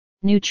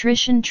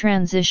Nutrition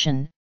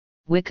transition,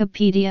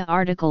 Wikipedia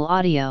article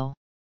audio.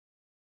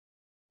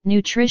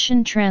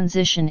 Nutrition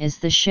transition is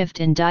the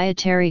shift in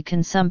dietary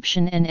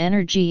consumption and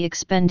energy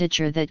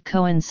expenditure that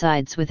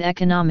coincides with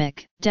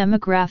economic,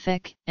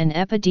 demographic, and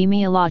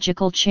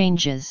epidemiological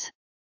changes.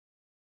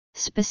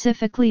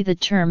 Specifically, the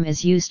term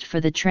is used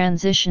for the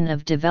transition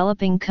of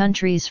developing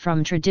countries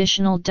from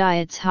traditional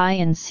diets high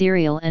in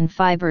cereal and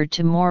fiber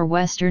to more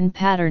Western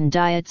pattern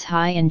diets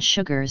high in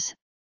sugars,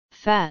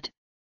 fat,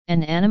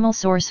 and animal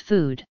source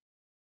food.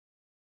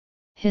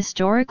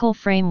 Historical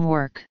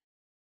framework.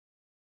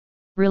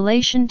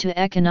 Relation to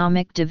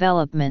economic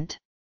development.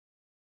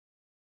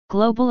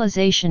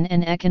 Globalization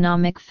and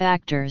economic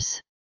factors.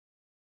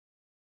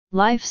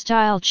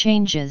 Lifestyle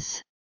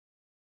changes.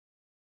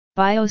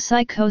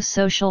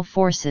 Biopsychosocial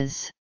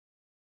forces.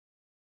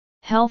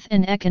 Health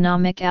and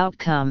economic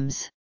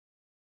outcomes.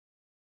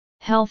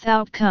 Health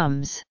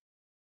outcomes.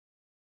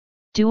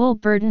 Dual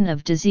burden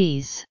of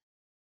disease.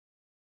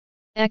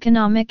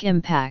 Economic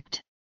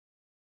impact.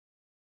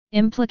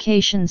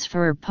 Implications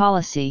for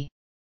policy.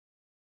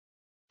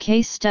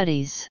 Case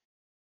studies.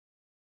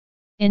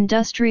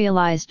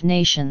 Industrialized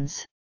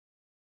nations.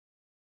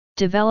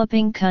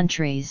 Developing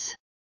countries.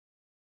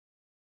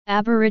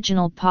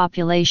 Aboriginal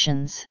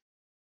populations.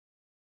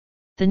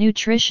 The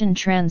nutrition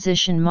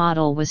transition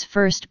model was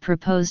first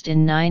proposed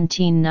in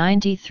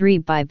 1993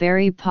 by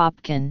Barry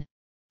Popkin,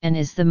 and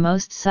is the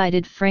most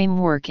cited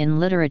framework in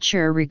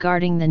literature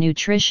regarding the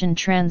nutrition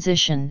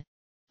transition,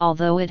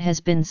 although it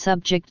has been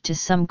subject to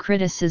some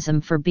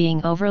criticism for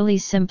being overly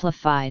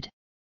simplified.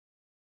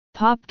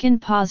 Popkin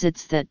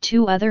posits that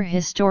two other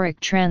historic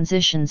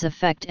transitions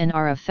affect and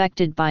are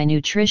affected by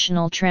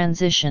nutritional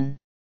transition.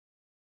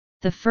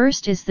 The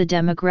first is the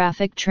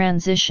demographic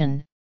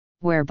transition,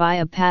 whereby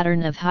a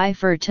pattern of high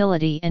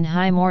fertility and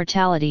high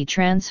mortality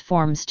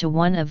transforms to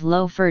one of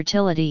low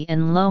fertility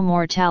and low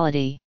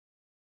mortality.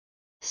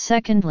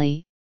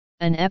 Secondly,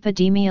 an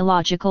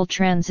epidemiological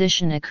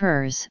transition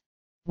occurs,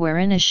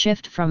 wherein a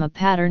shift from a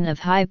pattern of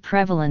high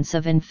prevalence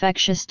of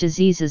infectious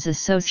diseases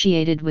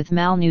associated with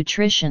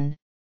malnutrition,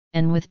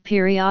 and with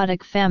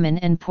periodic famine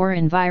and poor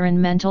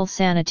environmental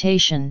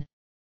sanitation,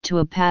 to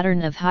a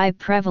pattern of high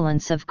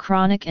prevalence of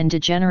chronic and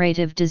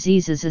degenerative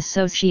diseases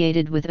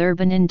associated with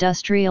urban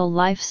industrial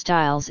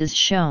lifestyles is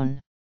shown.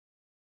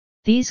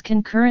 These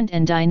concurrent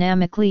and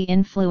dynamically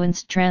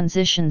influenced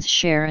transitions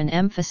share an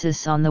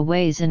emphasis on the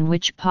ways in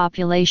which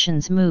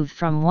populations move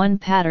from one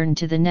pattern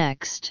to the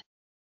next.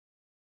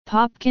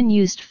 Popkin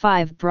used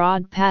 5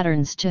 broad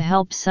patterns to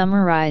help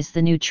summarize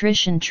the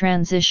nutrition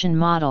transition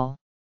model.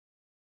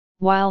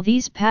 While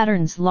these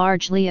patterns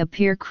largely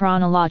appear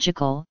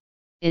chronological,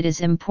 it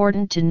is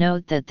important to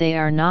note that they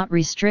are not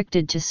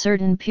restricted to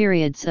certain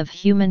periods of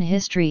human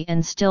history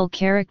and still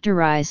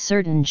characterize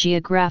certain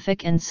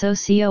geographic and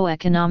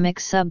socio-economic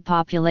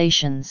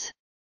subpopulations.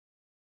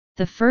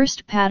 The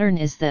first pattern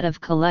is that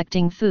of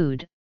collecting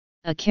food,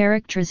 a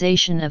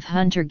characterization of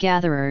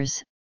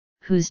hunter-gatherers,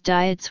 whose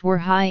diets were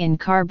high in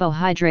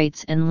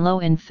carbohydrates and low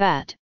in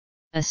fat,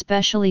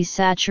 especially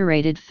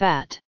saturated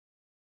fat.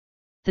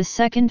 The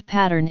second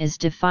pattern is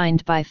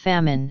defined by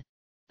famine,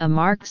 a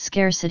marked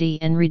scarcity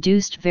and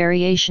reduced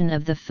variation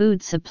of the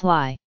food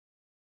supply.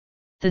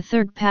 The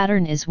third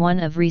pattern is one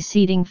of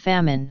receding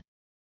famine.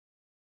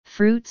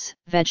 Fruits,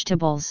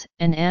 vegetables,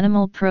 and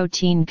animal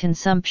protein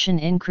consumption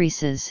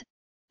increases,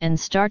 and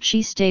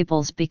starchy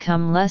staples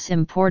become less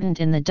important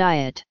in the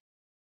diet.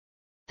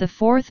 The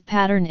fourth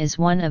pattern is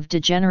one of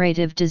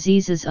degenerative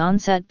diseases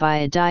onset by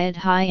a diet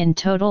high in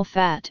total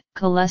fat,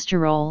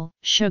 cholesterol,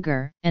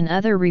 sugar, and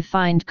other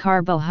refined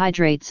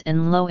carbohydrates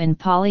and low in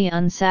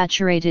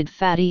polyunsaturated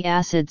fatty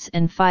acids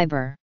and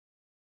fiber.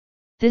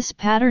 This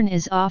pattern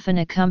is often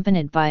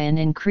accompanied by an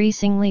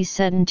increasingly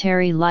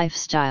sedentary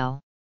lifestyle.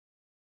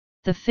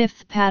 The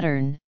fifth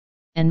pattern,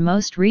 and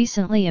most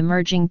recently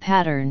emerging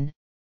pattern,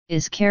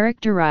 is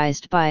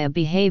characterized by a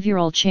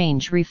behavioral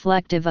change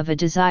reflective of a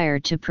desire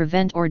to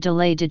prevent or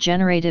delay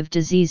degenerative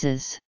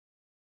diseases.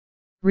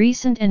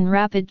 Recent and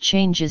rapid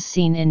changes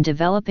seen in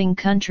developing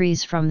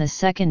countries from the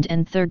second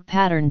and third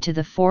pattern to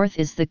the fourth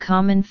is the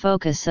common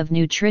focus of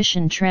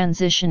nutrition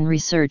transition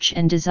research,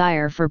 and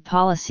desire for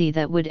policy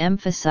that would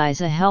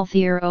emphasize a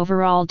healthier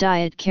overall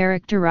diet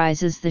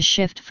characterizes the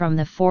shift from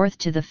the fourth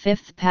to the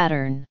fifth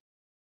pattern.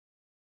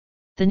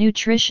 The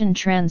nutrition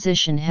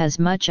transition has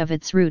much of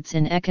its roots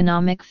in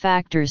economic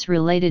factors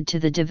related to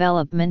the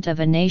development of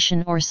a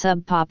nation or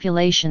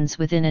subpopulations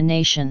within a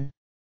nation.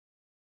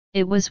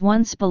 It was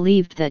once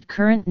believed that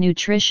current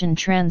nutrition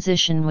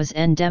transition was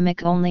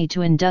endemic only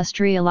to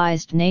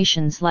industrialized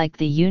nations like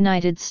the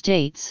United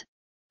States,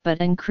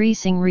 but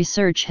increasing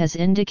research has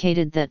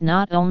indicated that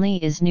not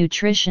only is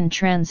nutrition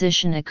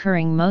transition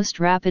occurring most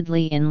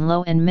rapidly in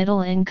low and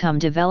middle income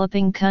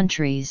developing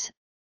countries,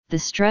 the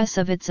stress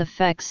of its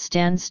effects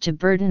stands to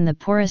burden the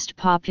poorest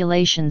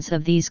populations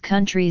of these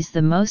countries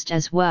the most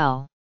as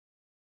well.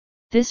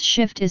 This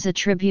shift is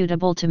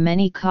attributable to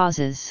many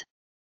causes.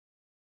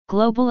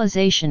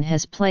 Globalization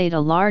has played a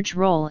large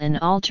role in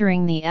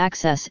altering the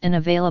access and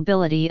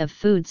availability of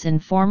foods in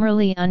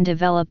formerly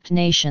undeveloped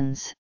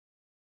nations.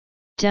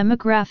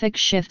 Demographic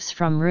shifts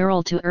from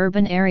rural to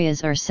urban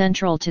areas are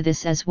central to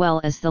this, as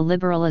well as the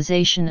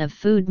liberalization of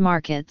food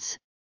markets,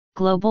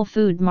 global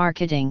food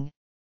marketing,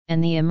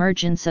 and the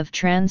emergence of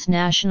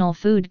transnational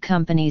food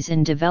companies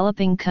in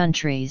developing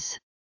countries.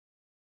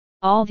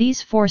 All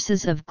these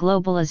forces of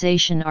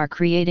globalization are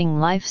creating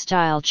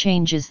lifestyle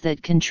changes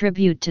that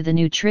contribute to the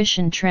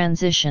nutrition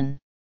transition.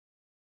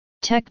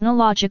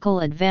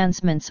 Technological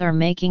advancements are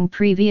making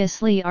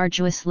previously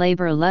arduous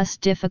labor less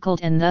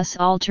difficult and thus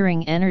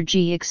altering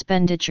energy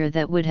expenditure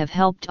that would have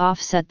helped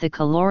offset the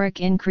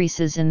caloric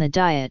increases in the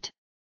diet.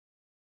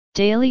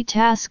 Daily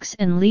tasks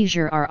and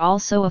leisure are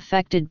also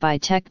affected by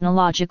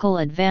technological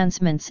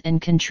advancements and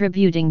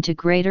contributing to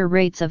greater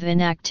rates of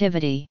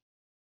inactivity.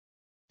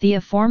 The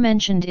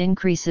aforementioned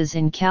increases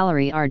in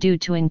calorie are due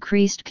to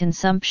increased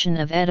consumption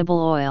of edible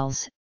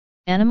oils,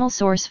 animal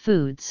source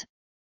foods,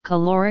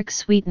 caloric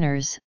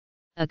sweeteners,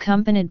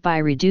 accompanied by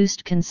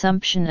reduced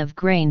consumption of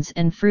grains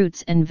and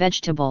fruits and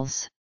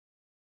vegetables.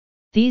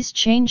 These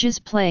changes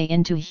play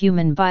into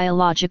human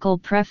biological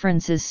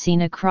preferences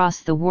seen across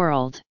the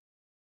world.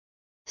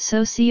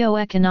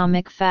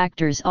 Socioeconomic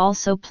factors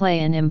also play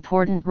an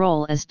important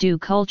role, as do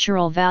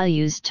cultural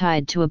values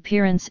tied to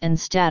appearance and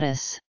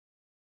status.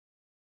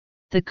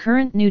 The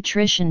current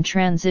nutrition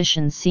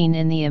transition seen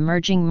in the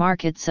emerging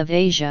markets of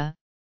Asia,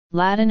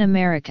 Latin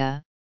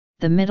America,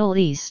 the Middle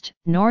East,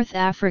 North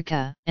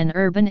Africa, and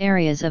urban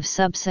areas of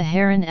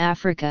sub-Saharan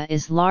Africa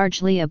is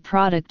largely a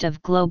product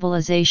of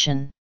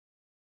globalization.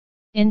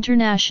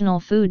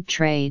 International food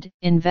trade,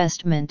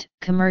 investment,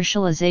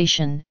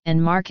 commercialization, and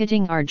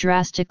marketing are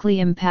drastically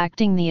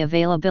impacting the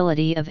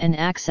availability of and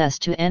access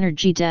to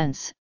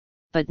energy-dense,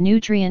 but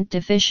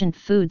nutrient-deficient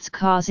foods,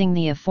 causing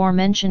the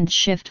aforementioned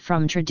shift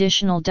from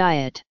traditional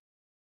diet.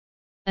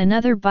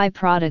 Another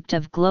byproduct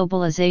of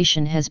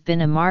globalization has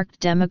been a marked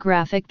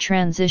demographic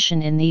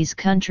transition in these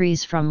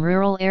countries from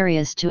rural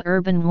areas to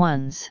urban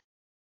ones.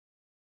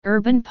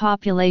 Urban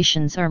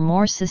populations are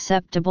more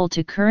susceptible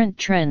to current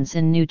trends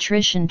in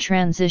nutrition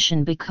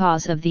transition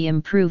because of the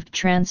improved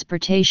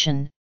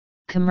transportation,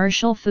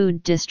 commercial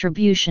food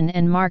distribution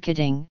and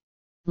marketing,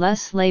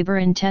 less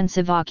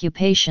labor-intensive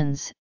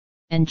occupations,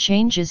 and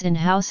changes in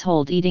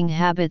household eating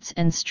habits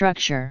and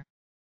structure.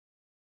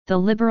 The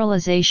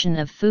liberalization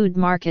of food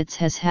markets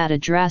has had a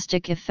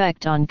drastic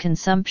effect on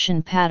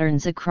consumption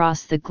patterns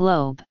across the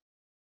globe.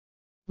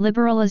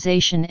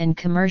 Liberalization and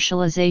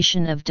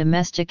commercialization of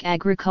domestic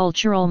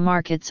agricultural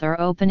markets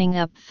are opening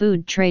up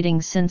food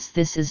trading, since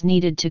this is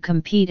needed to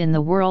compete in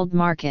the world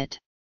market.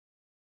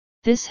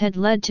 This had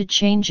led to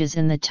changes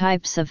in the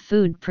types of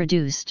food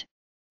produced,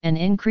 and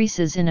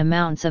increases in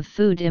amounts of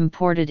food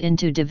imported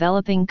into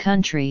developing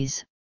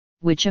countries,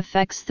 which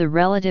affects the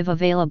relative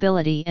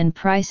availability and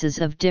prices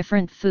of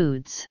different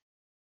foods.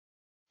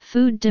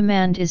 Food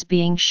demand is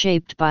being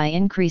shaped by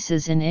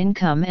increases in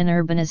income and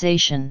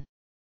urbanization.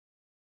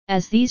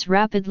 As these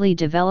rapidly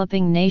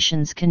developing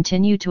nations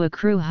continue to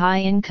accrue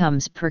high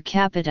incomes per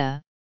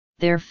capita,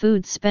 their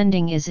food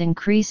spending is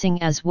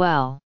increasing as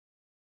well.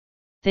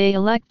 They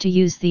elect to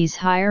use these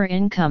higher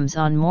incomes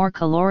on more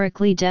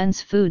calorically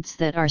dense foods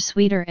that are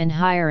sweeter and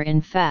higher in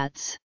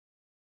fats.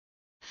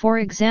 For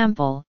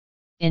example,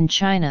 in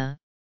China,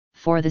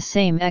 for the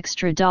same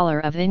extra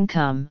dollar of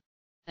income,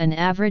 an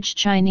average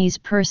Chinese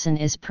person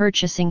is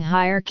purchasing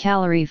higher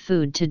calorie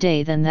food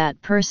today than that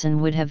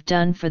person would have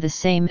done for the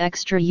same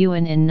extra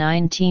yuan in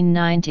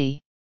 1990.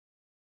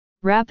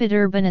 Rapid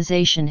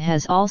urbanization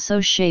has also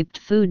shaped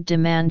food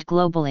demand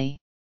globally.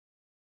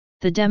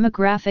 The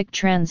demographic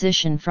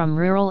transition from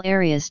rural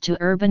areas to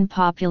urban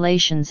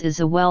populations is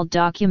a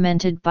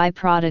well-documented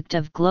byproduct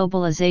of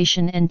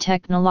globalization and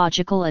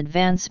technological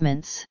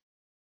advancements.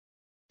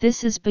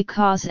 This is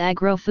because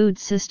agro-food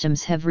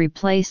systems have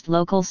replaced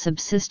local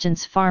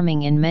subsistence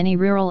farming in many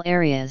rural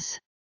areas.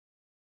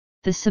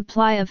 The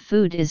supply of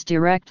food is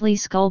directly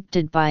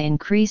sculpted by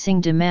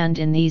increasing demand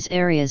in these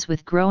areas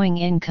with growing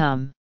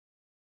income.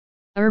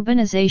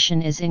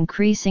 Urbanization is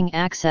increasing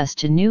access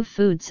to new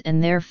foods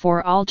and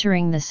therefore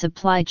altering the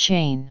supply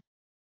chain.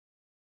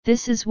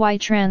 This is why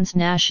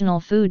transnational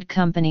food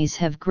companies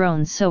have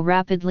grown so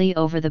rapidly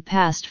over the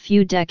past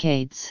few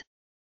decades.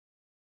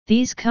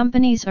 These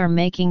companies are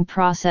making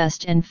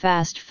processed and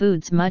fast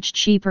foods much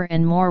cheaper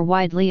and more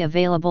widely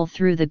available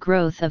through the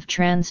growth of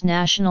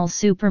transnational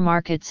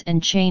supermarkets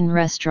and chain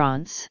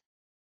restaurants.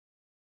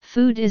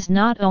 Food is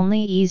not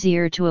only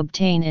easier to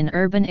obtain in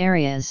urban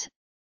areas,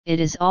 it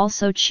is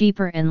also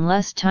cheaper and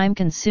less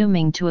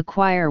time-consuming to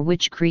acquire,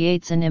 which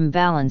creates an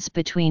imbalance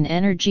between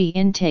energy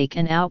intake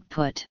and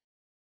output.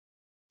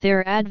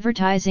 Their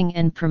advertising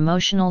and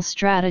promotional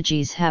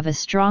strategies have a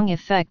strong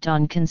effect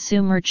on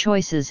consumer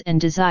choices and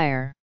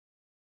desire.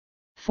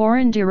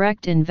 Foreign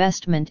direct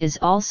investment is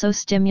also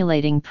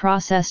stimulating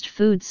processed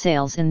food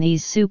sales in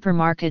these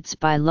supermarkets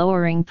by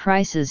lowering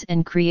prices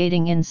and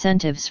creating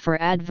incentives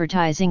for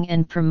advertising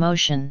and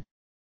promotion.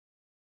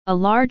 A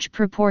large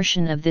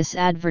proportion of this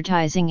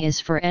advertising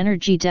is for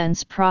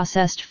energy-dense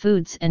processed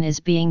foods and is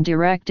being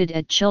directed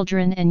at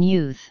children and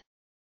youth.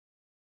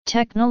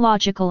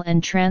 Technological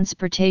and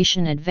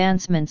transportation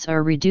advancements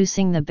are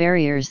reducing the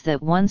barriers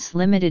that once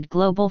limited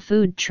global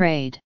food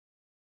trade.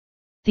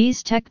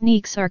 These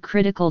techniques are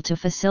critical to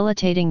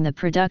facilitating the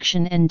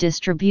production and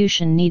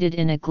distribution needed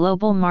in a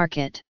global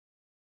market.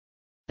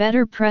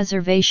 Better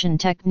preservation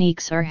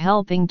techniques are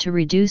helping to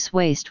reduce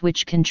waste,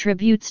 which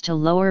contributes to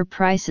lower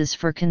prices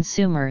for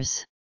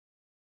consumers.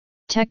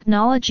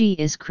 Technology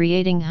is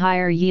creating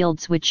higher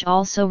yields, which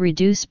also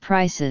reduce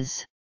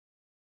prices.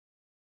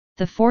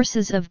 The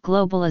forces of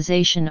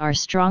globalization are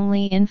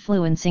strongly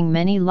influencing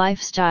many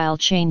lifestyle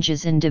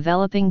changes in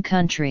developing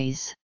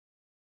countries.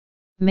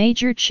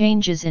 Major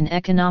changes in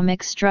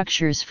economic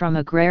structures from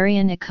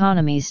agrarian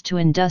economies to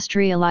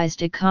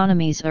industrialized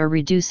economies are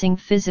reducing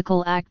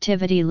physical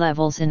activity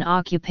levels in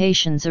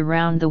occupations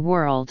around the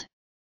world.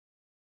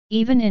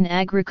 Even in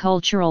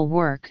agricultural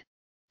work,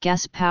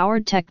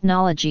 gas-powered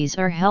technologies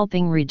are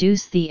helping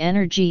reduce the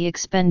energy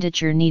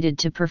expenditure needed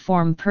to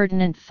perform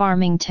pertinent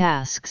farming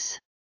tasks.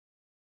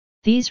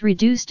 These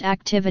reduced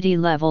activity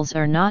levels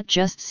are not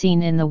just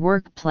seen in the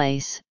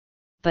workplace,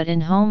 but in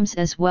homes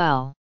as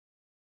well.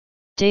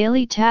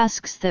 Daily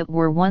tasks that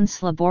were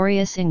once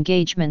laborious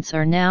engagements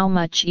are now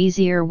much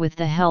easier with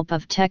the help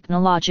of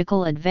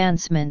technological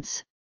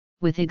advancements,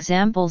 with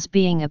examples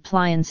being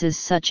appliances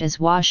such as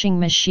washing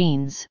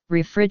machines,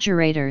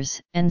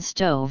 refrigerators, and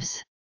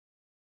stoves.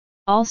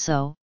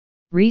 Also,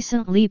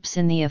 recent leaps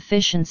in the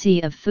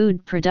efficiency of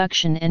food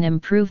production and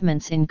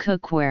improvements in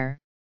cookware,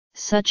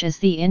 such as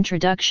the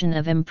introduction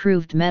of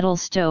improved metal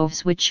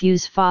stoves which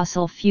use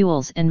fossil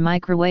fuels and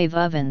microwave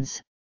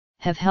ovens,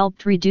 have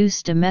helped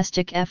reduce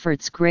domestic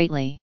efforts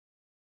greatly.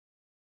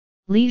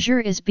 Leisure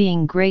is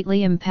being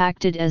greatly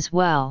impacted as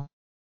well.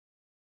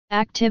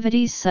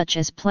 Activities such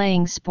as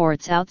playing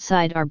sports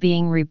outside are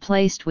being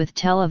replaced with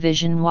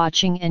television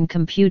watching and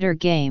computer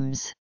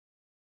games.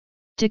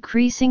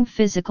 Decreasing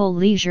physical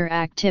leisure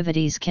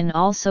activities can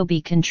also be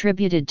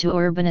contributed to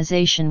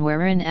urbanization,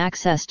 wherein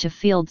access to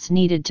fields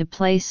needed to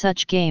play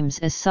such games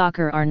as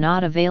soccer are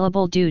not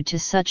available due to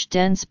such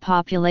dense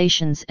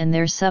populations and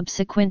their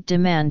subsequent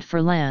demand for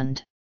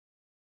land.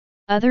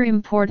 Other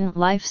important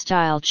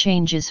lifestyle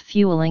changes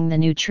fueling the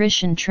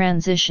nutrition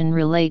transition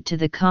relate to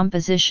the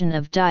composition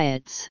of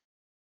diets.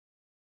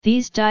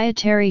 These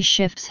dietary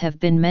shifts have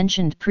been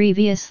mentioned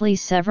previously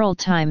several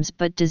times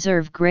but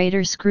deserve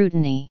greater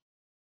scrutiny.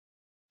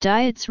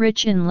 Diets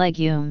rich in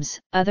legumes,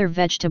 other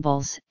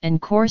vegetables,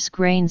 and coarse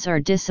grains are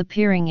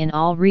disappearing in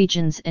all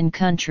regions and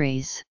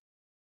countries.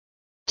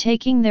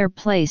 Taking their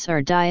place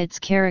are diets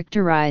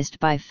characterized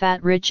by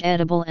fat-rich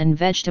edible and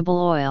vegetable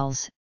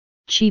oils,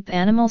 cheap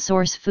animal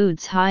source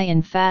foods high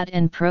in fat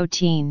and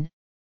protein,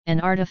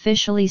 and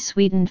artificially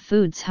sweetened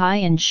foods high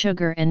in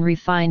sugar and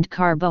refined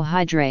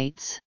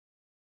carbohydrates.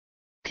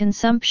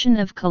 Consumption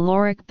of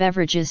caloric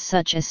beverages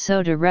such as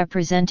soda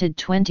represented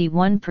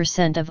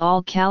 21% of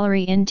all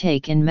calorie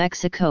intake in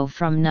Mexico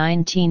from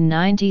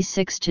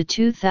 1996 to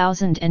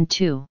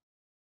 2002.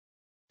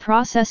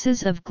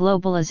 Processes of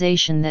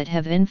globalization that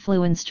have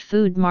influenced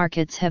food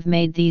markets have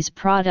made these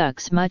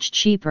products much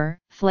cheaper,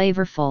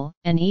 flavorful,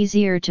 and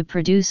easier to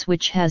produce,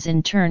 which has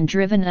in turn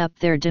driven up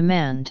their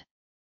demand.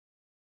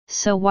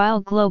 So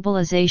while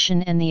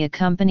globalization and the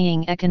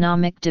accompanying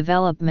economic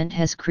development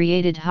has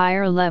created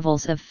higher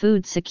levels of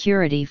food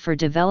security for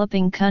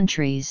developing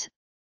countries,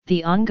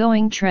 the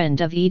ongoing trend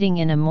of eating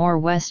in a more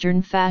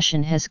Western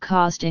fashion has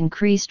caused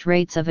increased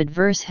rates of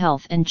adverse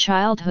health and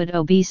childhood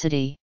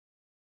obesity.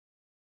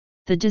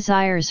 The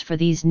desires for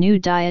these new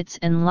diets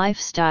and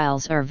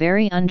lifestyles are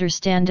very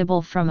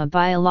understandable from a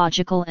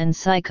biological and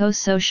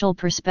psychosocial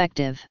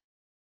perspective.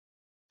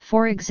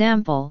 For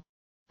example,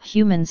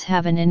 humans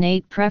have an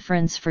innate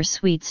preference for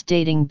sweets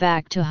dating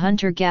back to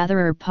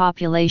hunter-gatherer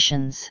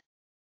populations.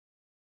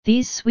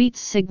 These sweets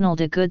signaled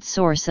a good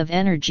source of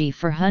energy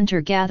for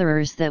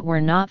hunter-gatherers that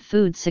were not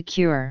food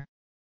secure.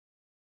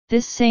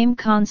 This same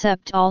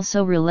concept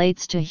also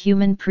relates to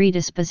human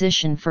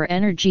predisposition for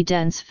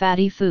energy-dense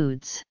fatty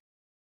foods.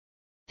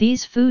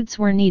 These foods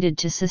were needed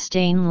to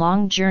sustain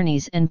long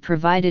journeys and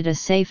provided a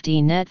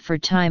safety net for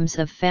times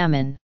of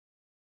famine.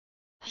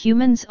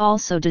 Humans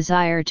also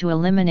desire to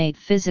eliminate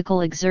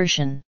physical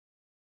exertion.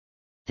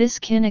 This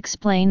can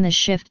explain the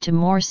shift to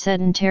more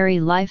sedentary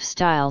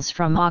lifestyles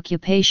from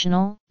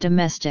occupational,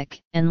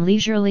 domestic, and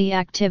leisurely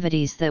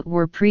activities that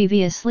were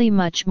previously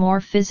much more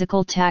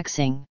physical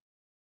taxing.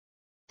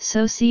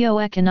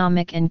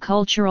 Socioeconomic and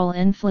cultural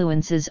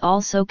influences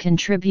also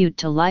contribute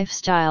to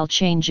lifestyle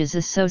changes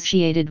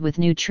associated with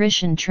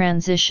nutrition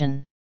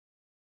transition.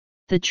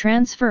 The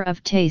transfer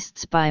of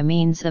tastes by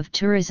means of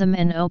tourism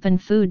and open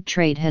food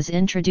trade has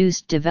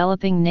introduced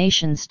developing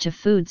nations to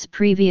foods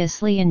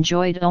previously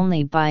enjoyed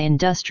only by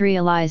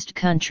industrialized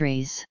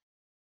countries.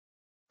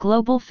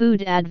 Global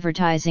food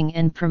advertising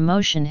and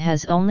promotion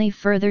has only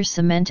further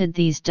cemented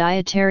these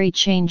dietary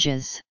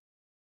changes.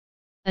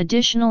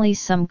 Additionally,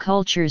 some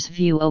cultures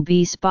view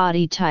obese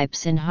body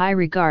types in high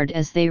regard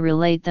as they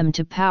relate them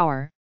to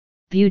power,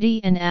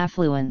 beauty and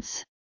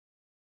affluence.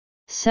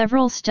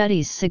 Several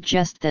studies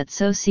suggest that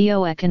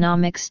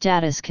socioeconomic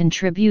status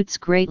contributes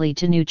greatly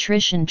to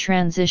nutrition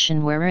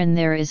transition, wherein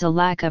there is a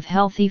lack of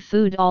healthy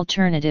food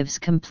alternatives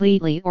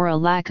completely or a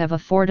lack of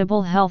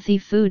affordable healthy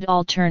food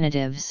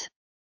alternatives.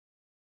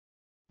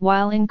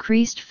 While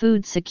increased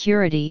food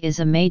security is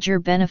a major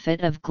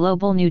benefit of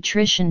global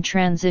nutrition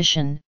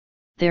transition,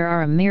 there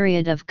are a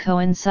myriad of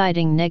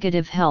coinciding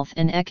negative health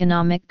and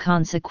economic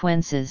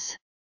consequences.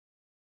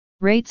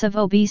 Rates of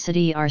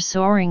obesity are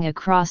soaring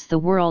across the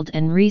world,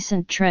 and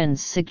recent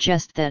trends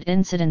suggest that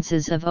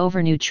incidences of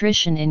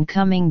overnutrition in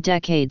coming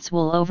decades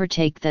will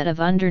overtake that of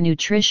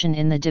undernutrition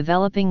in the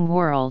developing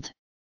world.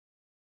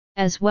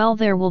 As well,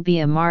 there will be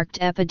a marked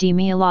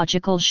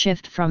epidemiological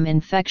shift from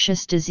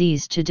infectious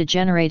disease to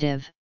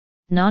degenerative,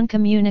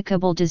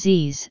 non-communicable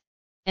disease,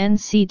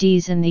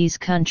 NCDs, in these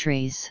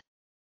countries.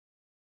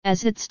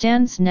 As it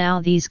stands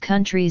now, these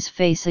countries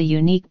face a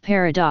unique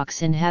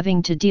paradox in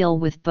having to deal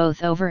with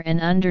both over and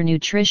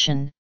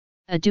undernutrition,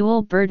 a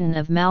dual burden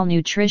of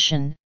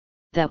malnutrition,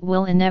 that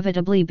will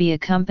inevitably be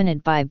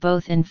accompanied by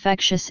both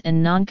infectious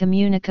and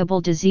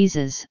non-communicable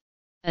diseases,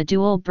 a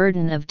dual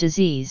burden of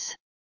disease.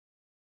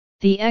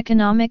 The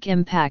economic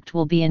impact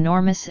will be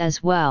enormous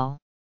as well.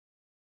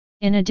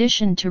 In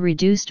addition to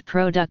reduced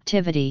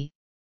productivity,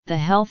 the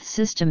health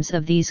systems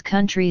of these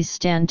countries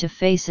stand to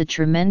face a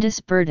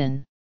tremendous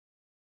burden.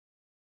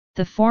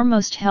 The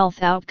foremost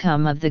health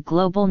outcome of the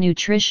global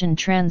nutrition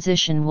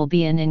transition will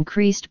be an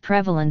increased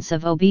prevalence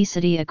of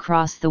obesity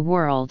across the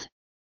world.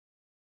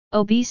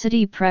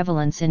 Obesity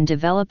prevalence in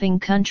developing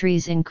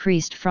countries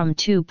increased from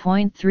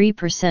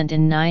 2.3%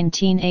 in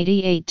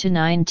 1988 to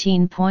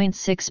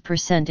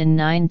 19.6% in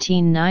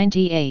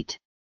 1998.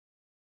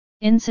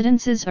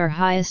 Incidences are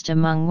highest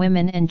among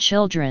women and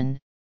children,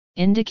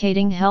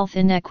 indicating health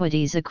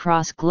inequities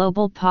across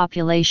global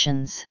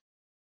populations.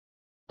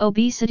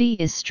 Obesity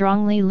is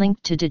strongly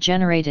linked to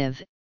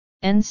degenerative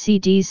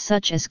NCDs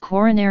such as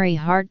coronary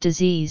heart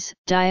disease,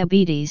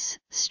 diabetes,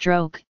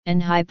 stroke, and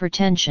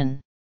hypertension.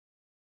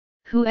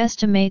 WHO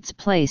estimates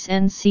place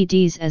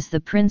NCDs as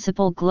the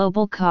principal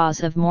global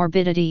cause of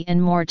morbidity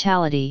and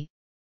mortality,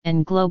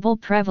 and global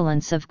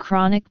prevalence of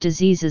chronic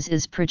diseases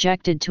is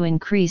projected to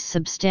increase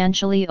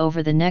substantially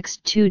over the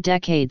next 2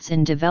 decades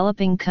in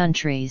developing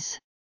countries.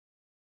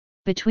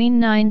 Between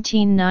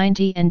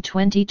 1990 and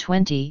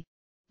 2020,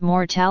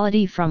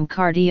 mortality from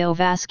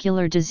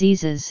cardiovascular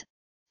diseases,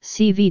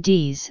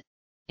 CVDs,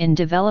 in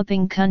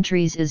developing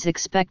countries is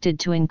expected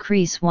to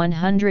increase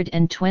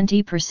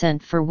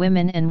 120% for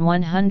women and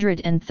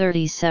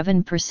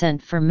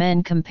 137% for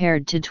men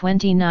compared to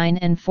 29%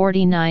 and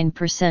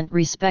 49%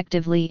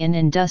 respectively in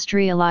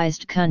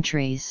industrialized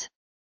countries.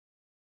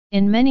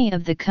 In many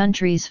of the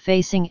countries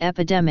facing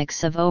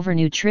epidemics of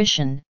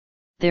overnutrition,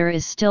 there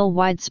is still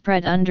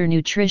widespread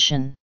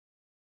undernutrition.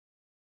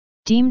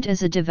 Deemed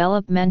as a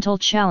developmental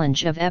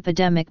challenge of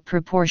epidemic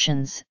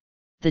proportions,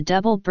 the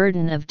double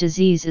burden of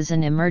disease is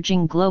an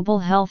emerging global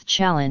health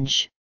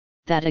challenge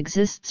that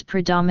exists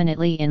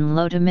predominantly in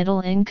low to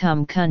middle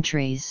income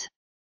countries.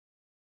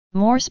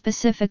 More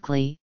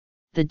specifically,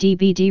 the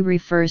DBD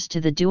refers to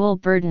the dual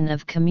burden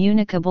of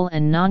communicable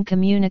and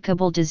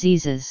non-communicable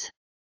diseases.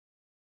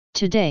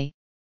 Today,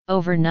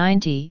 over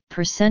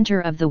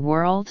 90% of the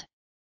world's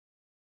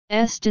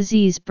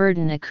disease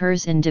burden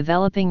occurs in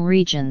developing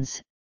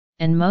regions,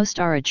 and most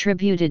are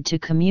attributed to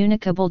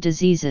communicable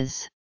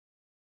diseases.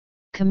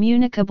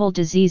 Communicable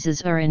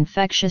diseases are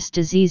infectious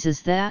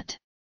diseases that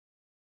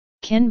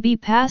can be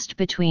passed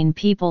between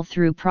people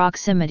through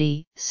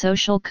proximity,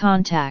 social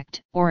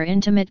contact, or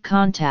intimate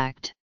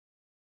contact.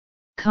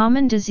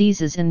 Common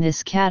diseases in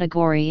this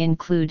category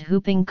include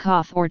whooping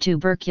cough or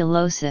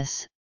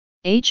tuberculosis,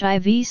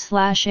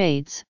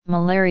 HIV/AIDS,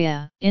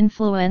 malaria,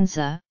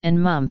 influenza,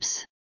 and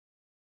mumps.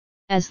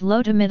 As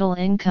low to middle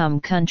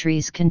income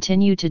countries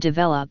continue to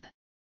develop,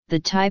 the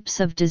types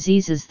of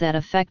diseases that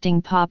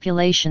affecting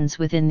populations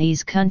within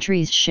these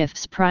countries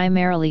shifts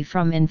primarily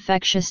from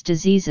infectious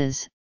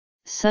diseases,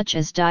 such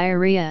as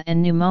diarrhea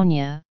and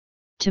pneumonia,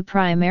 to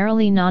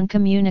primarily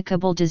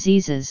non-communicable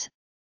diseases,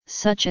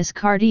 such as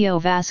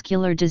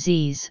cardiovascular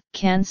disease,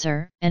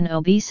 cancer, and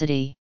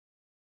obesity.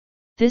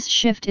 This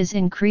shift is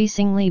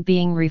increasingly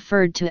being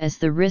referred to as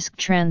the risk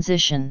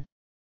transition.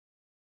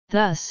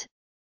 Thus,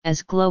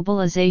 as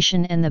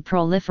globalization and the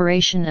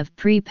proliferation of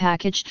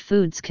pre-packaged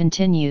foods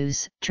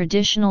continues,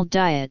 traditional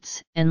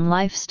diets and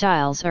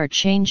lifestyles are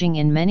changing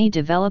in many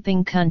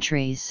developing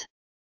countries.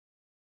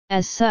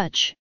 As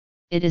such,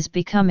 it is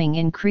becoming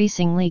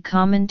increasingly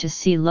common to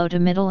see low to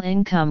middle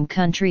income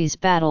countries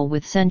battle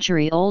with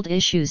century-old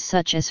issues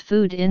such as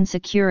food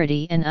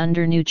insecurity and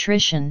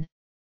undernutrition,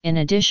 in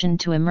addition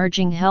to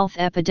emerging health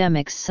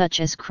epidemics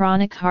such as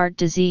chronic heart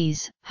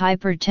disease,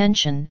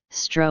 hypertension,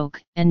 stroke,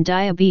 and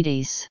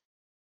diabetes.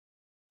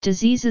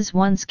 Diseases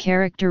once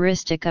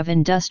characteristic of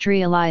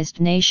industrialized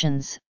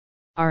nations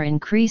are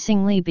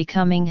increasingly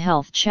becoming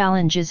health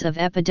challenges of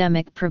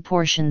epidemic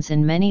proportions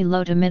in many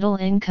low to middle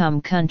income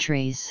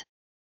countries.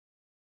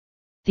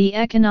 The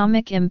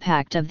economic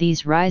impact of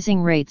these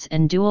rising rates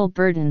and dual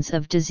burdens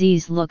of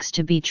disease looks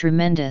to be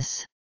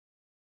tremendous.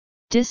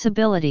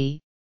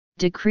 Disability,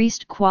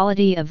 decreased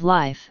quality of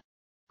life,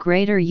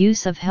 greater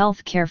use of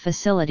healthcare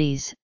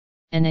facilities,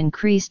 and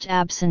increased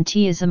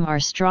absenteeism are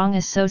strong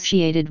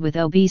associated with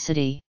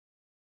obesity.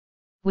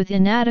 With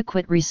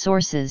inadequate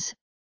resources,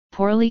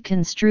 poorly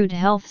construed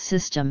health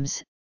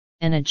systems,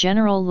 and a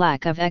general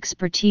lack of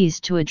expertise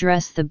to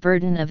address the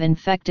burden of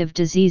infective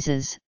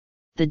diseases,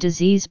 the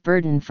disease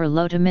burden for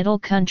low to middle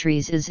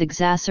countries is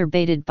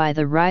exacerbated by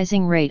the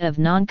rising rate of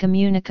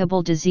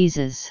non-communicable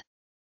diseases.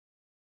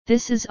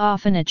 This is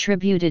often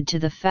attributed to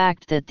the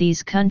fact that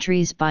these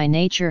countries by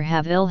nature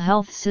have ill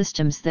health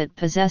systems that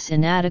possess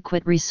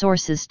inadequate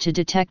resources to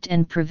detect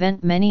and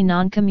prevent many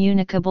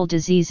non-communicable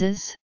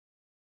diseases.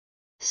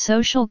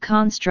 Social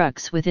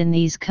constructs within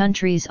these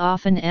countries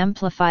often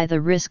amplify the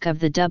risk of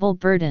the double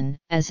burden,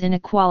 as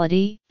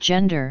inequality,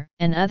 gender,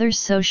 and other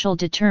social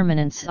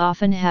determinants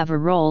often have a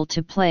role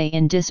to play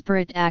in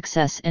disparate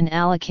access and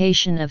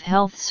allocation of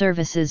health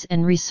services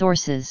and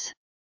resources.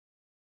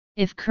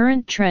 If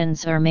current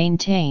trends are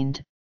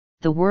maintained,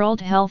 the World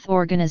Health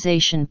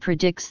Organization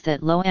predicts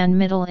that low and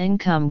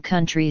middle-income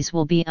countries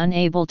will be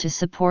unable to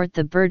support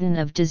the burden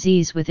of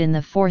disease within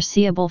the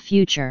foreseeable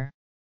future.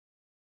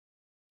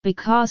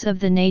 Because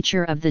of the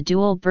nature of the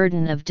dual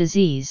burden of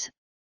disease,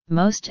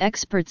 most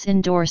experts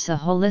endorse a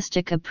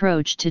holistic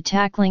approach to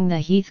tackling the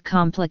health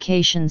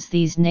complications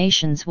these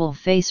nations will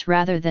face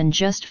rather than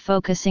just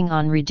focusing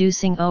on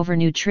reducing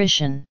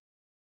overnutrition.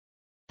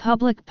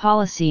 Public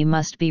policy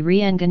must be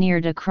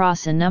re-engineered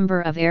across a number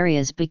of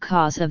areas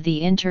because of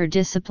the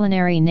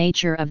interdisciplinary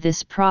nature of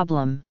this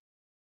problem.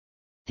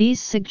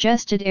 These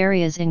suggested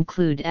areas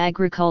include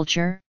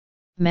agriculture,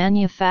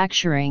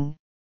 manufacturing,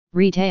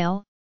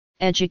 retail,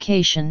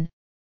 education,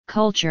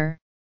 culture,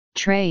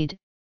 trade,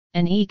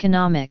 and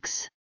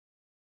economics.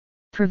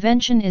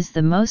 Prevention is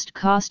the most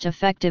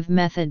cost-effective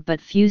method, but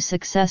few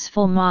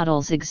successful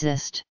models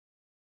exist.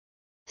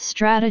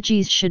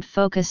 Strategies should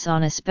focus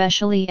on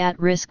especially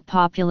at-risk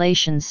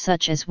populations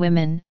such as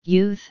women,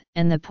 youth,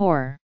 and the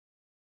poor.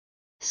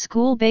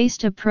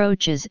 School-based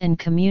approaches and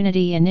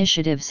community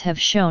initiatives have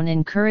shown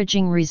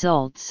encouraging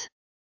results.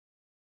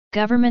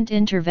 Government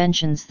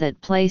interventions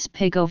that place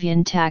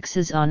Pigovian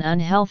taxes on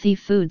unhealthy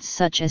foods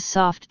such as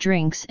soft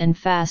drinks and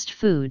fast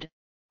food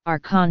are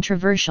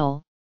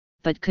controversial,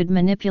 but could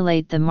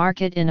manipulate the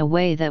market in a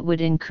way that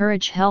would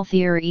encourage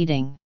healthier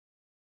eating.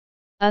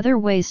 Other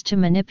ways to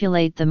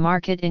manipulate the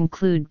market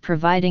include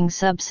providing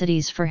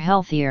subsidies for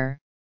healthier,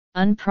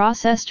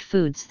 unprocessed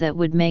foods that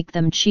would make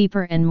them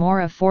cheaper and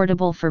more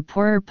affordable for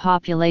poorer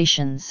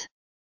populations.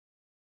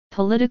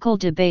 Political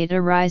debate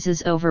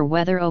arises over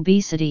whether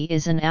obesity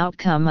is an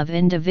outcome of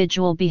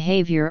individual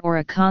behavior or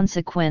a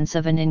consequence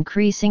of an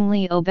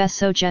increasingly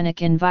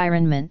obesogenic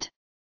environment.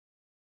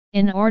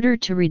 In order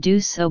to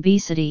reduce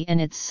obesity and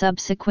its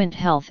subsequent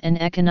health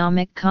and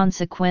economic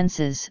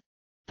consequences,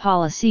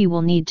 policy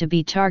will need to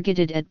be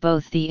targeted at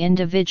both the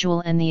individual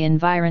and the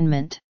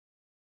environment.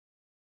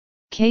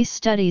 Case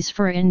studies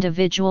for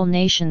individual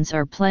nations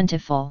are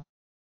plentiful.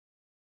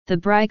 The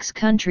BRICS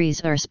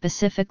countries are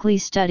specifically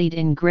studied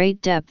in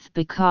great depth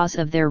because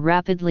of their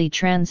rapidly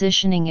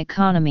transitioning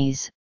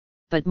economies,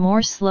 but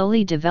more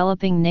slowly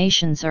developing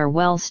nations are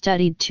well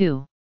studied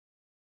too.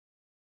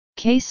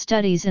 Case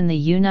studies in the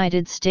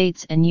United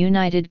States and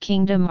United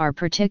Kingdom are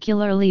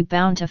particularly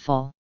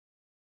bountiful.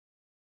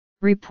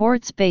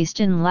 Reports based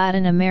in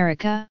Latin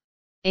America,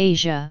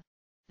 Asia,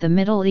 the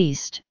Middle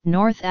East,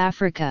 North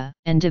Africa,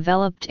 and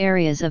developed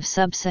areas of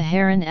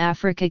sub-Saharan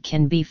Africa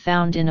can be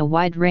found in a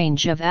wide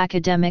range of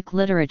academic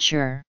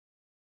literature.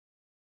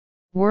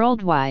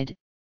 Worldwide,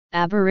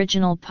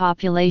 Aboriginal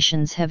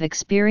populations have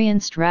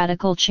experienced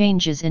radical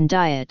changes in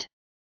diet.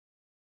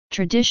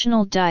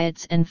 Traditional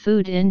diets and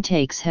food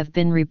intakes have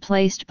been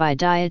replaced by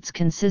diets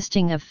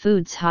consisting of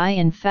foods high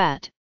in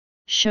fat,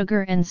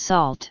 sugar and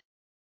salt.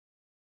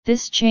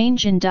 This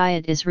change in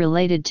diet is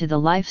related to the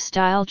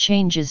lifestyle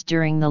changes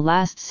during the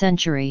last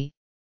century.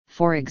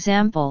 For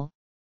example,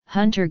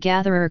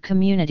 hunter-gatherer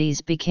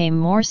communities became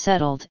more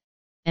settled,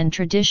 and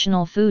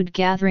traditional food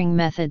gathering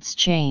methods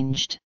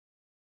changed.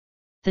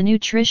 The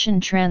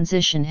nutrition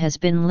transition has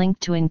been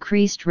linked to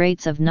increased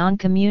rates of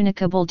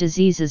non-communicable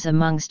diseases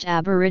amongst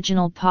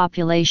Aboriginal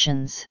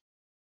populations.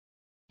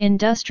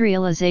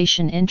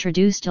 Industrialization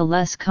introduced a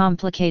less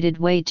complicated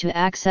way to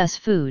access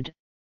food.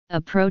 A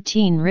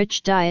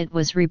protein-rich diet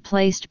was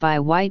replaced by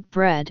white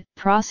bread,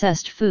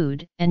 processed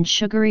food, and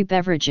sugary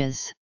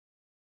beverages.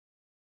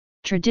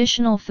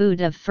 Traditional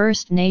food of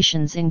First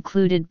Nations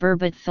included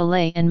burbot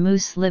fillet and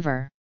moose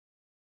liver.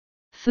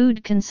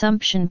 Food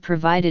consumption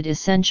provided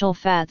essential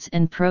fats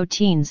and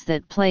proteins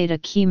that played a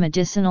key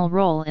medicinal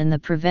role in the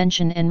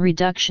prevention and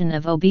reduction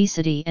of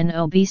obesity and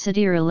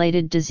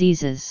obesity-related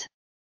diseases.